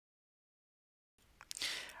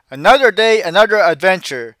Another day, another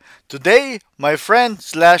adventure. Today, my friend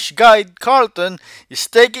slash guide Carlton is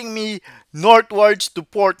taking me northwards to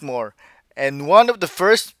Portmore, and one of the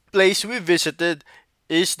first place we visited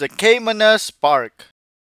is the Caymanas Park.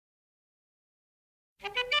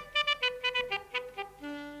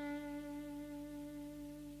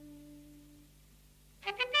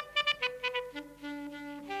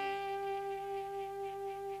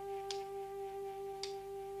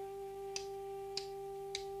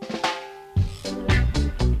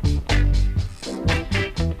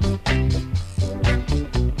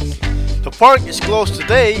 The park is closed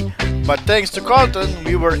today, but thanks to Carlton,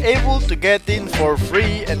 we were able to get in for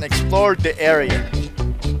free and explore the area.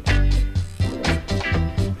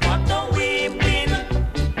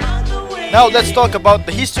 Now let's talk about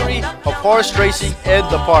the history of horse racing and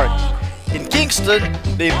the park. In Kingston,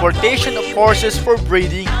 the importation of horses for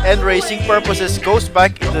breeding and racing purposes goes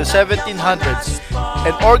back in the 1700s,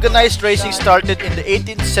 and organized racing started in the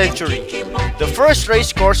 18th century. The first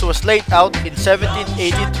race course was laid out in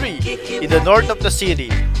 1783 in the north of the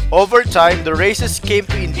city. Over time, the races came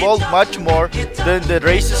to involve much more than the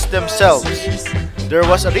races themselves. There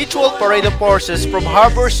was a ritual parade of horses from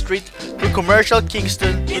Harbor Street through commercial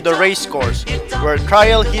Kingston to the race course, where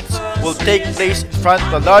trial heats will take place in front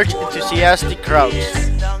of large enthusiastic crowds.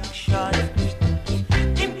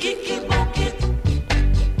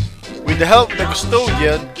 With the help of the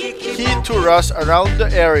custodian, he toured us around the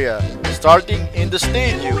area, starting in the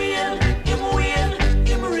stadium.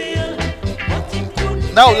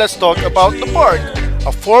 Now let's talk about the park,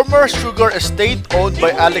 a former sugar estate owned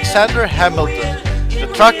by Alexander Hamilton.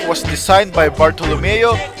 The track was designed by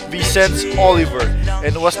Bartolomeo Vicens Oliver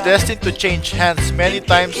and was destined to change hands many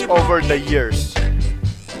times over the years.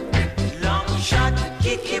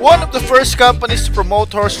 One of the first companies to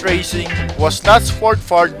promote horse racing was Knatsford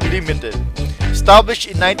Ford Limited. Established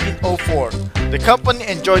in 1904, the company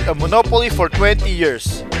enjoyed a monopoly for 20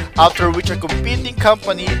 years, after which a competing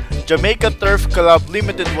company, Jamaica Turf Club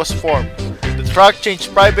Limited, was formed. The track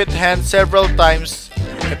changed private hands several times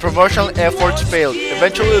and promotional efforts failed,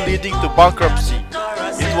 eventually leading to bankruptcy.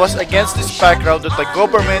 It was against this background that the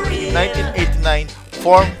government in 1989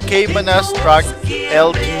 formed Caymanas Park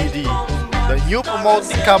Ltd. The new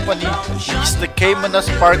promoting company leased the Caymanas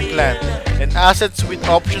Park plant and assets with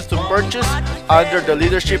options to purchase under the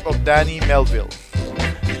leadership of Danny Melville.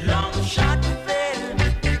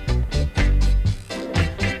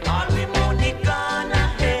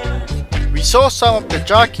 We saw some of the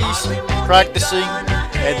jockeys practicing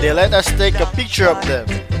and they let us take a picture of them.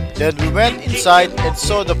 Then we went inside and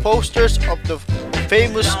saw the posters of the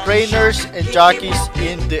famous trainers and jockeys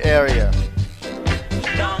in the area.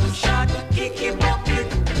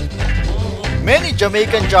 Many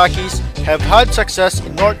Jamaican jockeys have had success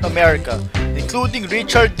in North America, including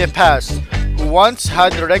Richard DePaz, who once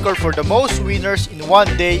had the record for the most winners in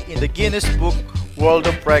one day in the Guinness Book World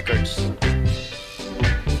of Records.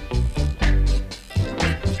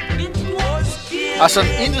 As an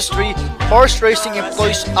industry, horse racing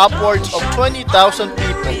employs upwards of 20,000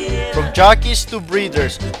 people, from jockeys to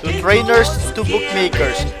breeders, to trainers to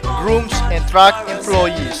bookmakers, grooms, and track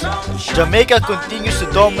employees. Jamaica continues to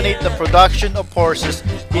dominate the production of horses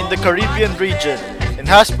in the Caribbean region and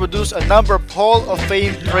has produced a number of Hall of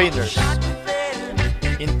Fame trainers.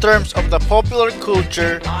 In terms of the popular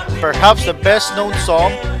culture, perhaps the best known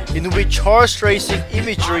song in which horse racing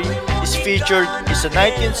imagery is featured is the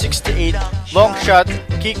 1968 long shot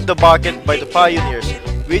Kick the Bucket by the Pioneers,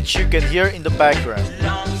 which you can hear in the background.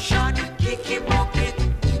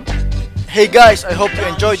 Hey guys, I hope you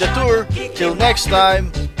enjoyed the tour. Till next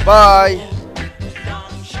time, bye!